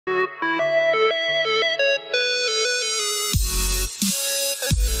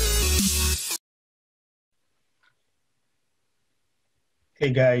Hey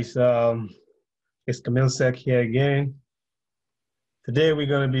guys, it's KamilSec here again. Today we're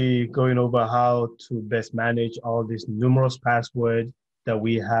going to be going over how to best manage all these numerous passwords that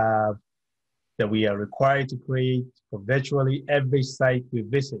we have, that we are required to create for virtually every site we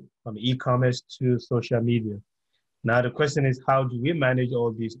visit, from e-commerce to social media. Now the question is, how do we manage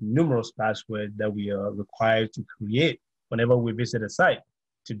all these numerous passwords that we are required to create whenever we visit a site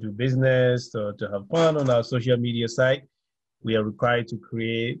to do business or to have fun on our social media site? We are required to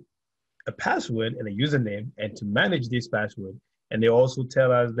create a password and a username and to manage this password. And they also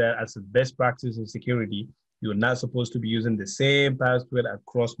tell us that as a best practice in security, you're not supposed to be using the same password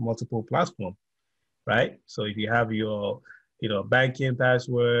across multiple platforms, right? So if you have your, banking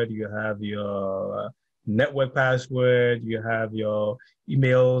password, you have your network password, you have your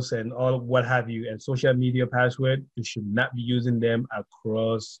emails and all what have you, and social media password, you should not be using them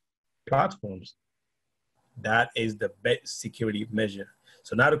across platforms. That is the best security measure.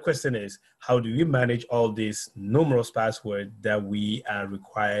 So now the question is, how do we manage all these numerous passwords that we are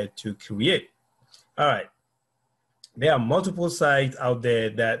required to create? All right. There are multiple sites out there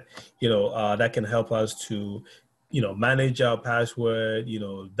that, that can help us to, manage our password,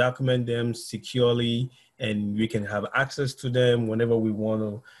 document them securely, and we can have access to them whenever we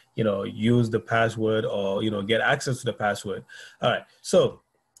want to, use the password or, get access to the password. All right. So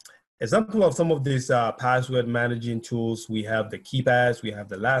example of some of these password managing tools, we have the KeePass, we have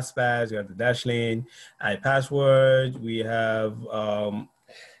the LastPass, we have the Dashlane, iPassword, we have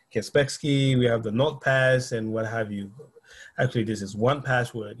Kaspersky, we have the NotPass, and what have you. Actually, this is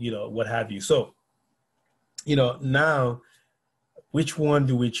 1Password, what have you. So, now, which one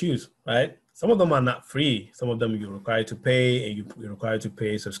do we choose, right? Some of them are not free. Some of them you're required to pay, and you're required to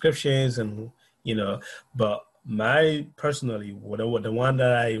pay subscriptions, and, but personally, the one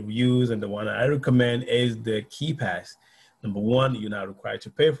that I use and the one I recommend is the KeePass. Number one, you're not required to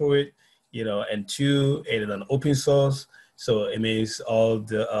pay for it, and two, it is an open source. So it means all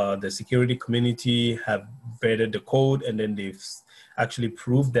the security community have vetted the code, and then they've actually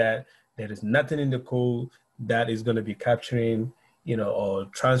proved that there is nothing in the code that is going to be capturing, or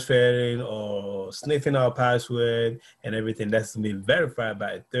transferring or sniffing our password and everything. That's been verified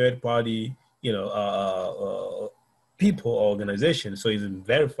by a third party, people or organization. So it's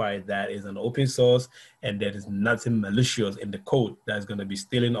verified that is an open source and there is nothing malicious in the code that's going to be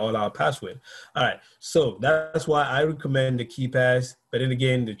stealing all our password. All right. So that's why I recommend the KeePass. But then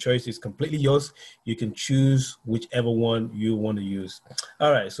again, the choice is completely yours. You can choose whichever one you want to use.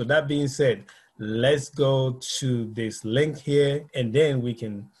 All right. So that being said, let's go to this link here and then we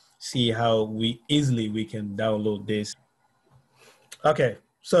can see how we can download this. Okay.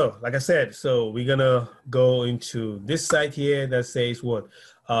 So like I said, so we're gonna go into this site here that says what,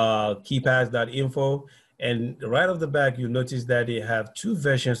 keepass.info, and right off the back, you notice that they have two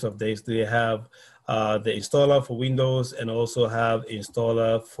versions of this. They have the installer for Windows and also have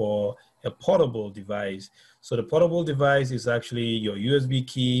installer for a portable device. So the portable device is actually your USB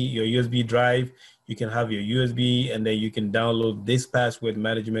key, your USB drive. You can have your USB and then you can download this password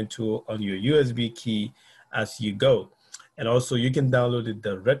management tool on your USB key as you go. And also you can download it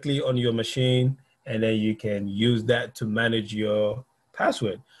directly on your machine and then you can use that to manage your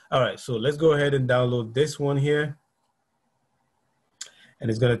password. All right, so let's go ahead and download this one here. And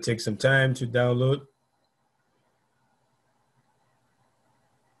it's gonna take some time to download.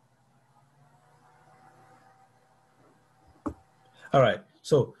 All right,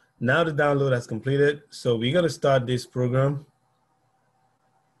 so now the download has completed. So we're gonna start this program.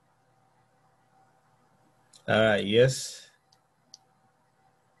 All right, yes.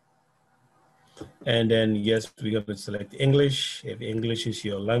 And then, yes, we're going to select English, if English is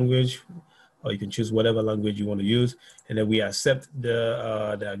your language, or you can choose whatever language you want to use. And then we accept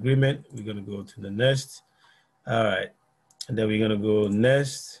the agreement. We're going to go to the next. All right. And then we're going to go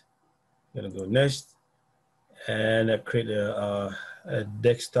next. We're going to go next. And create a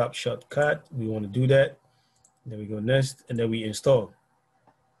desktop shortcut. We want to do that. Then we go next. And then we install.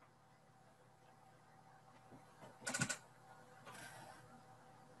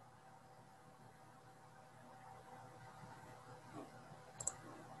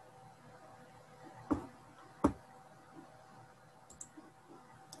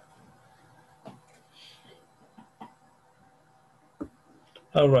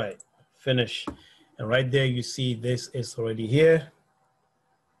 All right, finish. And right there, you see this is already here.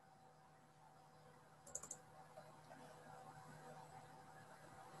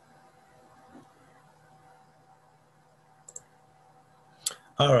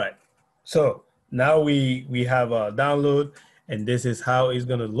 All right, so now we have a download and this is how it's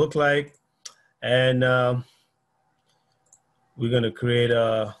gonna look like. And we're going to create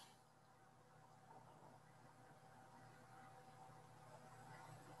a,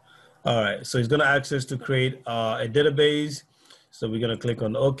 all right, so it's going to ask us to create a database. So we're going to click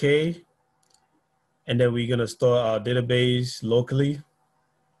on OK. And then we're going to store our database locally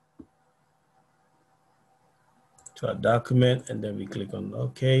to our document. And then we click on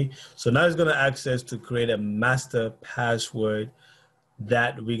OK. So now it's going to ask us to create a master password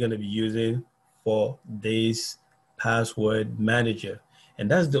that we're going to be using for this password manager. And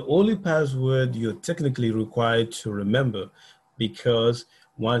that's the only password you're technically required to remember, because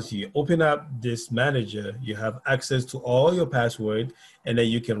once you open up this manager, you have access to all your password, and then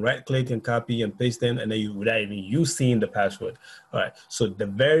you can right click and copy and paste them, and then you without even you seeing the password. All right, so the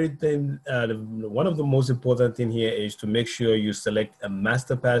very thing, one of the most important thing here is to make sure you select a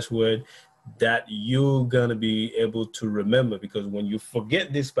master password that you're gonna be able to remember, because when you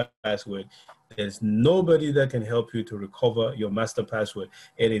forget this password, there's nobody that can help you to recover your master password.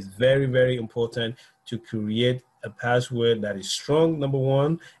 It is very, very important to create a password that is strong, number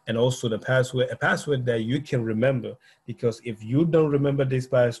one, and also a password that you can remember, because if you don't remember this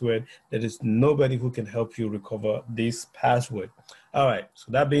password, there is nobody who can help you recover this password. All right,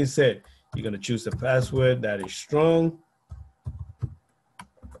 so that being said, you're gonna choose a password that is strong.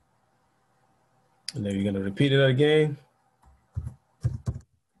 And then you're going to repeat it again.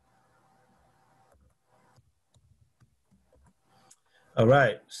 All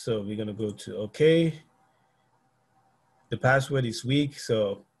right, so we're going to go to OK. The password is weak.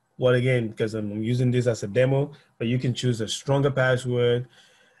 So what again, because I'm using this as a demo, but you can choose a stronger password,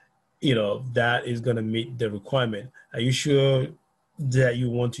 you know, that is going to meet the requirement. Are you sure that you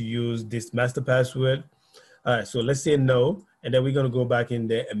want to use this master password? All right, so let's say no, and then we're going to go back in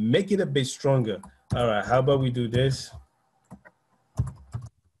there and make it a bit stronger. All right, how about we do this?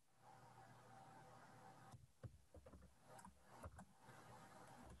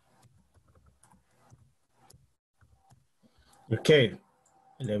 Okay,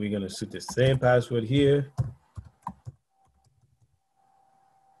 and then we're going to set the same password here.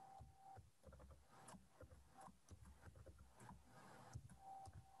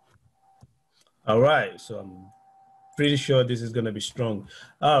 All right, so I'm pretty sure this is going to be strong.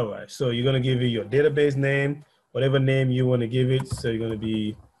 All right, so you're going to give it your database name, whatever name you want to give it. So you're going to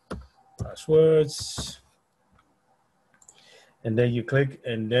be passwords, and then you click,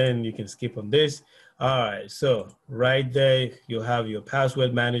 and then you can skip on this. All right, so right there, you have your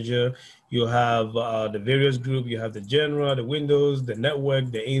password manager. You have the various group. You have the general, the Windows, the network,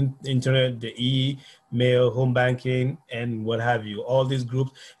 the internet, the email, home banking, and what have you, all these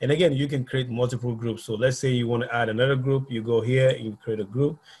groups. And again, you can create multiple groups. So let's say you want to add another group. You go here, you create a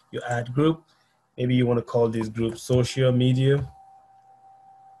group, you add group. Maybe you want to call this group social media.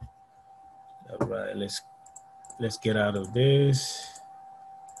 All right, let's get out of this.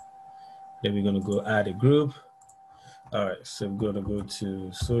 Then we're going to go add a group. All right, so I'm going to go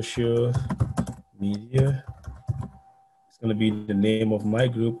to social media. It's going to be the name of my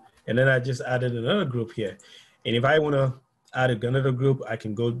group. And then I just added another group here. And if I want to add another group, I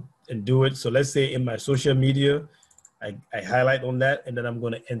can go and do it. So let's say in my social media, I highlight on that, and then I'm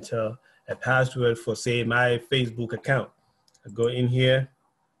going to enter a password for, say, my Facebook account. I go in here,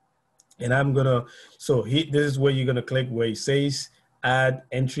 and I'm going to, so this is where you're going to click where it says add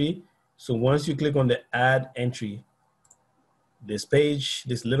entry. So once you click on the add entry, this page,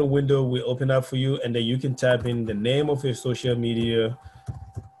 this little window will open up for you, and then you can type in the name of your social media,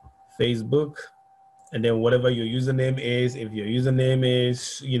 Facebook, and then whatever your username is. If your username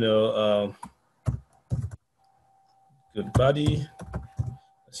is, you know, good buddy,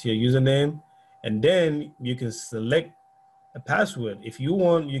 that's your username, and then you can select a password. If you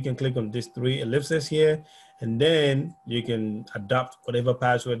want, you can click on these three ellipses here, and then you can adopt whatever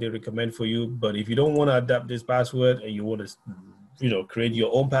password they recommend for you. But if you don't want to adopt this password and you want to, you know, create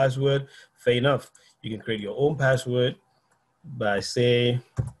your own password, fair enough. You can create your own password by saying,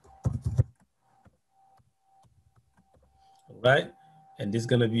 all right, and this is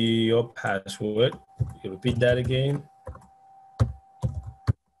going to be your password. You repeat that again.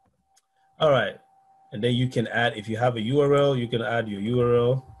 All right, and then you can add, if you have a URL, you can add your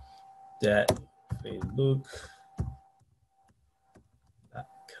URL, that facebook.com.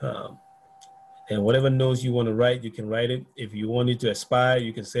 And whatever notes you want to write, you can write it. If you want it to expire,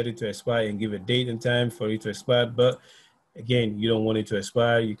 you can set it to expire and give a date and time for it to expire. But again, you don't want it to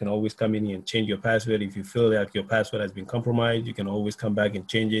expire. You can always come in here and change your password. If you feel like your password has been compromised, you can always come back and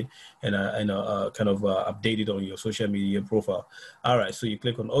change it and update it on your social media profile. All right, so you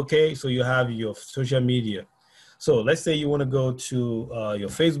click on OK. So you have your social media. So let's say you want to go to your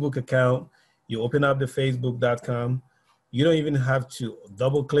Facebook account. You open up the facebook.com. you don't even have to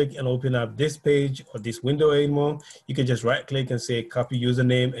double click and open up this page or this window anymore. You can just right click and say copy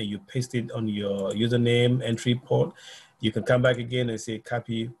username, and you paste it on your username entry port. You can come back again and say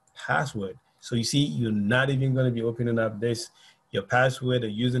copy password. So you see, you're not even going to be opening up this. Your password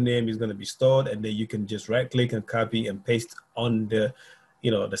and username is going to be stored, and then you can just right click and copy and paste on the,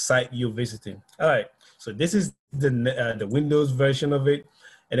 the site you're visiting. All right. So this is the Windows version of it.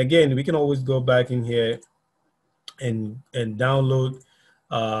 And again, we can always go back in here and download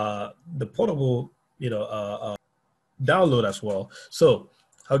the portable, download as well. So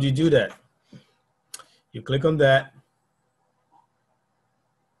how do you do that? You click on that.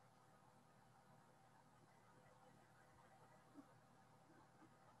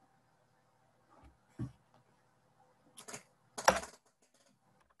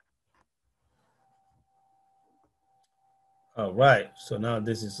 All right, so now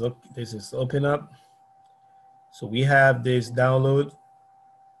this is open up. So we have this download.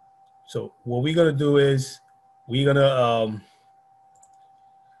 So what we're gonna do is we're gonna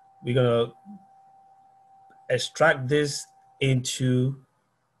extract this into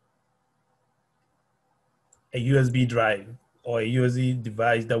a USB drive or a USB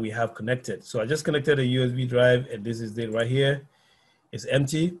device that we have connected. So I just connected a USB drive, and this is it right here. It's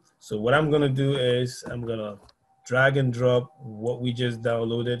empty. So what I'm gonna do is I'm gonna drag and drop what we just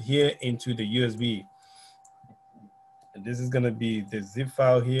downloaded here into the USB. And this is gonna be the zip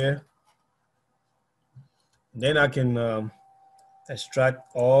file here. Then I can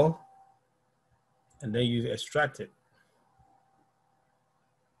extract all, and then you extract it.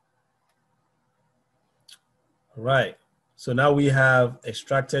 All right. So now we have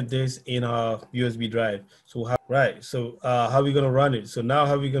extracted this in our USB drive. So how are we gonna run it? So now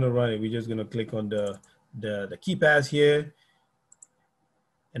how are we gonna run it? We're just gonna click on the KeePass here,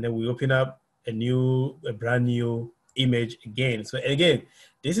 and then we open up a brand new image again. So again,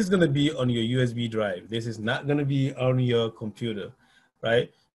 this is gonna be on your USB drive. This is not gonna be on your computer,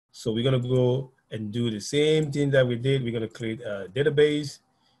 right? So we're gonna go and do the same thing that we did. We're gonna create a database.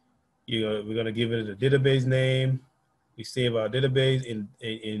 We're gonna give it a database name. We save our database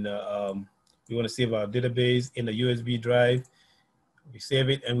we want to save our database in a USB drive. We save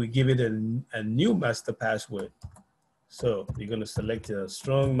it and we give it a new master password. So you're going to select a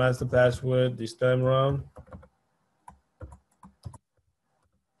strong master password this time around.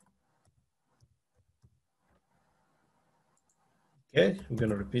 Okay, we're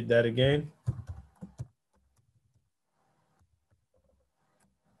going to repeat that again.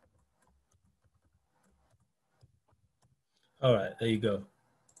 All right, there you go.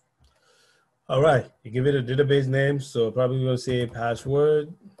 All right, you give it a database name. So probably going to say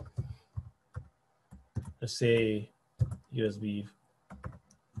password. Let's say USB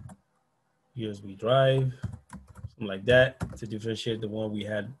drive, something like that, to differentiate the one we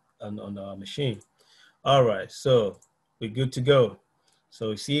had on our machine. All right, so we're good to go.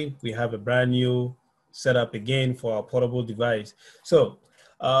 So you see, we have a brand new setup again for our portable device. So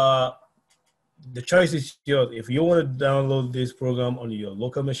the choice is yours. If you want to download this program on your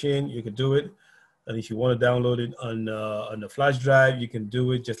local machine, you can do it. And if you want to download it on the flash drive, you can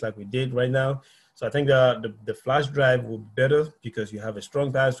do it just like we did right now. So I think the flash drive will be better because you have a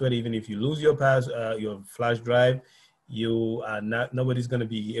strong password. Even if you lose your flash drive, nobody's going to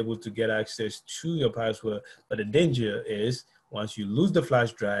be able to get access to your password. But the danger is once you lose the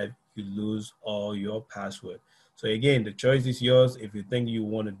flash drive, you lose all your password. So again, the choice is yours. If you think you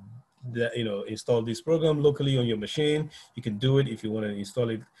want to install this program locally on your machine, you can do it. If you want to install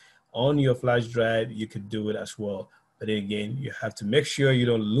it on your flash drive, you could do it as well. But again, you have to make sure you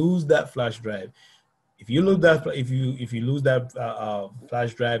don't lose that flash drive. If you lose that, if you lose that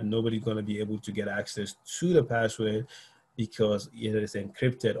flash drive, nobody's going to be able to get access to the password because either it's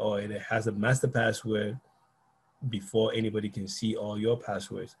encrypted or it has a master password before anybody can see all your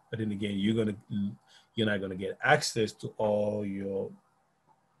passwords. But then again, you're not going to get access to all your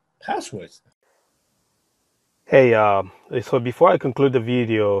passwords. Hey, so before I conclude the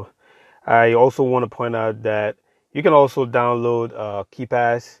video, I also want to point out that you can also download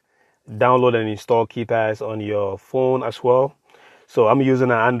KeePass, download and install KeePass on your phone as well. So I'm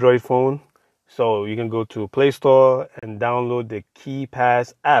using an Android phone. So you can go to Play Store and download the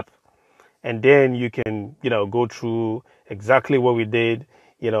KeePass app. And then you can, go through exactly what we did.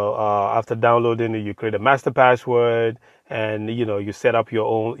 After downloading it, you create a master password and, you set up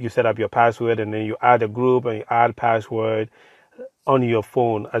your password, and then you add a group and you add password on your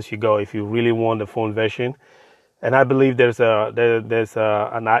phone as you go if you really want the phone version. And I believe there's an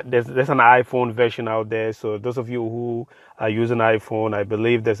iPhone version out there. So those of you who are using iPhone, I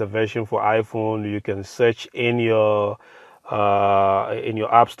believe there's a version for iPhone. You can search in your in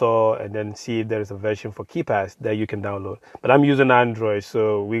your app store, and then see if there is a version for KeePass that you can download. But I'm using Android,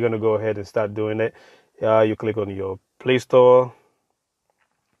 so we're gonna go ahead and start doing it. You click on your Play Store,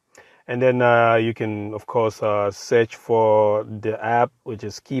 and then you can, of course, search for the app, which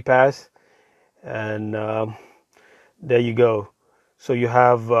is KeePass, and there you go. So you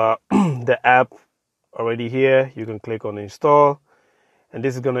have the app already here. You can click on install, and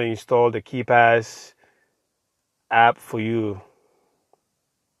this is gonna install the KeePass app for you.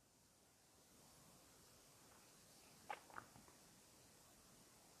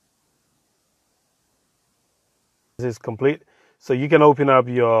 This is complete. So you can open up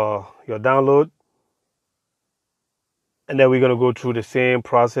your download, and then we're going to go through the same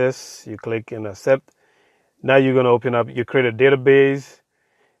process. You click and accept. Now you're going to open up, you create a database,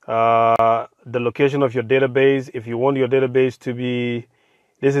 the location of your database. If you want your database to be,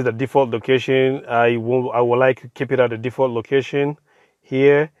 this is the default location. I would like to keep it at the default location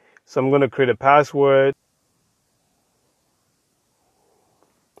here. So I'm going to create a password.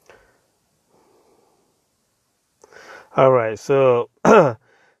 All right. So now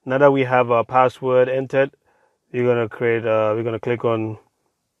that we have our password entered, we're going to click on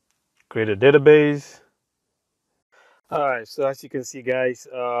create a database. All right, so as you can see, guys,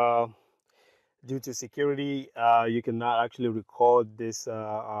 due to security, you cannot actually record this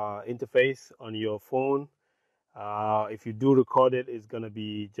interface on your phone. If you do record it, it's gonna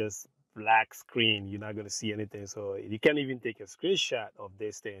be just black screen. You're not gonna see anything. So you can't even take a screenshot of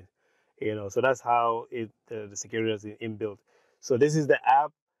this thing. So that's how the security is inbuilt. So this is the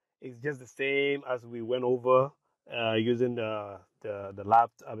app. It's just the same as we went over using the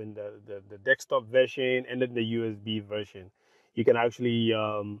laptop, I mean the desktop version and then the USB version. You can actually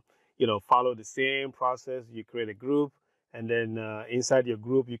follow the same process. You create a group, and then inside your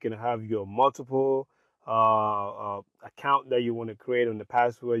group you can have your multiple account that you want to create on the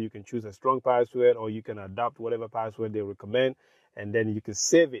password. You can choose a strong password, or you can adopt whatever password they recommend, and then you can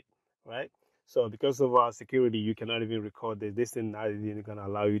save it, right? So because of our security, you cannot even record this. This thing not even going to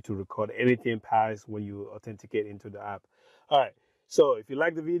allow you to record anything past when you authenticate into the app. All right. So if you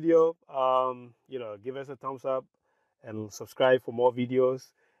like the video, give us a thumbs up and subscribe for more videos.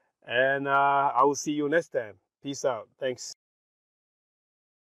 And I will see you next time. Peace out. Thanks.